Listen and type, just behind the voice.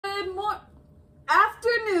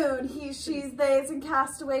afternoon, he, she's, theys, and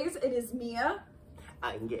castaways. It is Mia.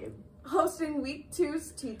 I'm Gabe. Hosting week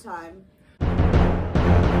 2's Tea Time.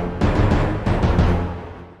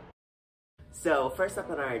 So first up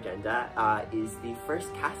on our agenda is the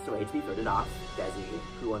first castaway to be voted off, Desi,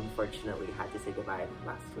 who unfortunately had to say goodbye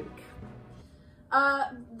last week.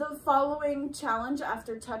 The following challenge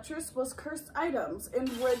after Tetris was cursed items, in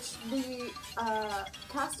which the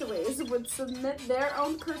castaways would submit their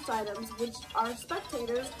own cursed items, which our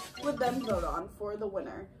spectators would then vote on for the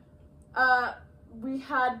winner. We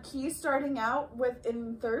had Key starting out with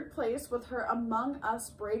in 3rd place with her Among Us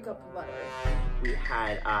breakup letter. We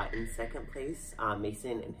had in 2nd place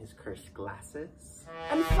Mason and his cursed glasses.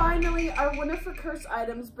 And finally, our winner for cursed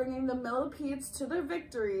items, bringing the millipedes to their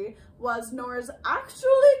victory, was Nora's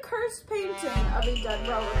actually cursed painting of a dead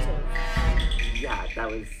relative. Yeah,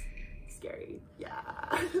 that was scary. Yeah.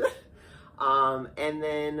 And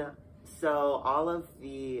then, so all of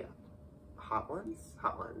the hot ones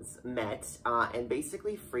met and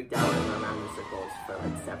basically freaked out and ran around in circles for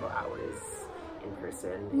like several hours in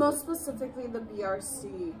person. Most specifically, the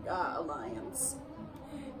BRC Alliance.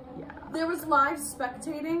 Yeah. There was live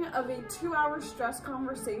spectating of a 2-hour stress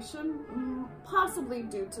conversation, possibly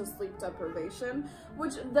due to sleep deprivation,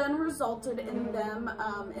 which then resulted in them,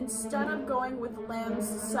 instead of going with Lamb's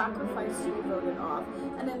sacrifice to be voted off,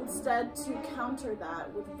 and instead to counter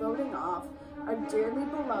that with voting off our dearly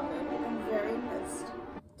beloved and very missed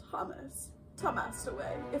Thomas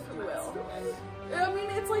away, if you will. I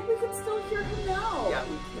mean, it's like we can still hear him now. Yeah,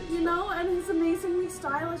 we can. You know, and his amazingly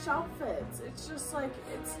stylish outfits. It's just like,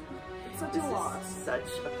 it's such a loss. This is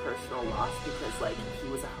such a personal loss because, like, he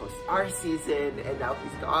was a host our season and now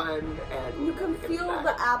he's gone, and you can feel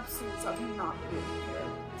the absence of him not being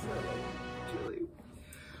here. Truly.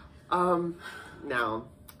 Now,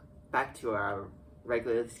 back to our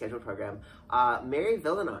regularly scheduled program. Mary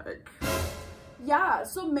Villenark. Yeah,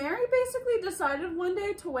 so Mary basically decided one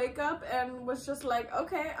day to wake up and was just like,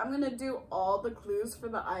 okay, I'm gonna do all the clues for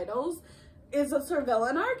the idols. Is this her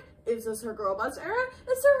Villenark? Is this her Girl Boss era?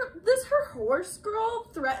 Is this her horse girl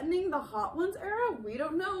threatening the Hot Ones era? We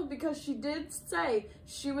don't know, because she did say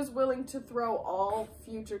she was willing to throw all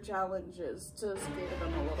future challenges to scare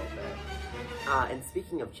them a little bit. And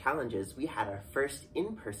speaking of challenges, we had our first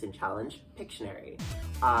in-person challenge, Pictionary.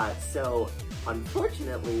 So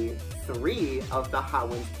unfortunately, 3 of the Hot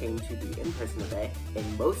Ones came to the in-person event,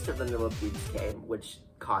 and most of the millipedes came, which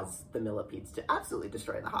caused the millipedes to absolutely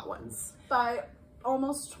destroy the Hot Ones. By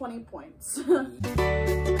almost 20 points.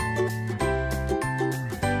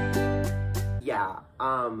 Yeah,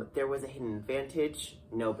 there was a hidden advantage.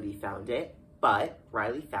 Nobody found it, but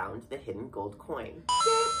Riley found the hidden gold coin.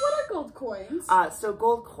 Gabe, what are gold coins? So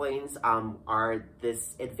gold coins are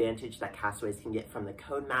this advantage that castaways can get from the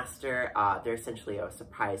Codemaster. They're essentially a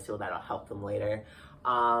surprise tool that'll help them later.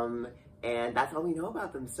 And that's all we know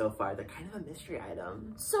about them so far. They're kind of a mystery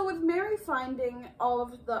item. So with Mary finding all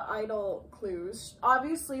of the idol clues,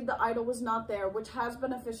 obviously the idol was not there, which has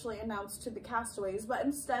been officially announced to the castaways, but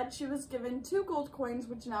instead she was given 2 gold coins,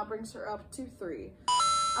 which now brings her up to 3.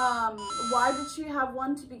 Why did she have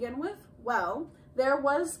 1 to begin with? Well, there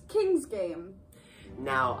was King's Game.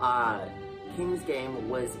 Now, King's Game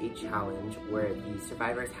was a challenge where the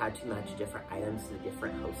survivors had to match different items to the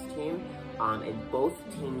different host team, and both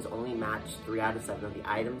teams only matched 3 out of 7 of the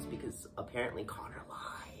items because apparently Connor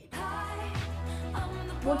lied.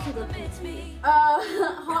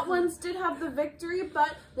 Hot Ones did have the victory,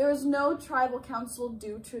 but there was no tribal council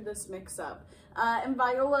due to this mix-up. And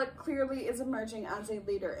Viola clearly is emerging as a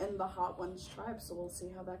leader in the Hot Ones tribe, so we'll see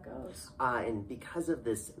how that goes. And because of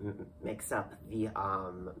this mix-up, the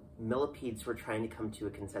millipedes were trying to come to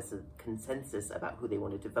a consensus about who they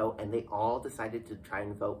wanted to vote, and they all decided to try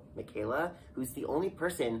and vote Michaela, who's the only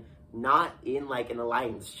person not in like an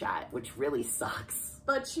alliance chat, which really sucks.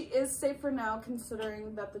 But she is safe for now,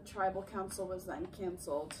 considering that the tribal council was then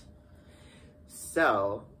canceled.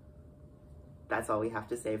 So that's all we have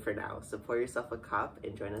to say for now. So pour yourself a cup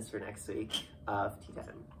and join us for next week of Tea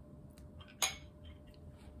Time.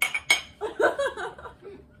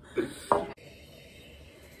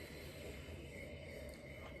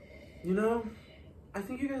 You know, I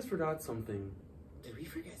think you guys forgot something. Did we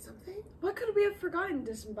forget something? What could we have forgotten,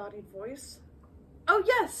 disembodied voice? Oh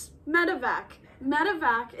yes, medevac.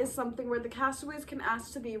 Medevac is something where the castaways can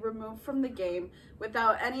ask to be removed from the game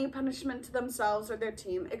without any punishment to themselves or their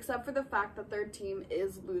team, except for the fact that their team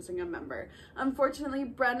is losing a member. Unfortunately,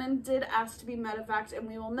 Brennan did ask to be medevaced, and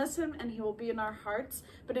we will miss him, and he will be in our hearts,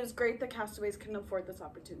 but it is great that castaways can afford this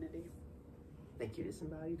opportunity. Thank you,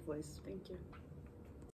 disembodied voice. Thank you.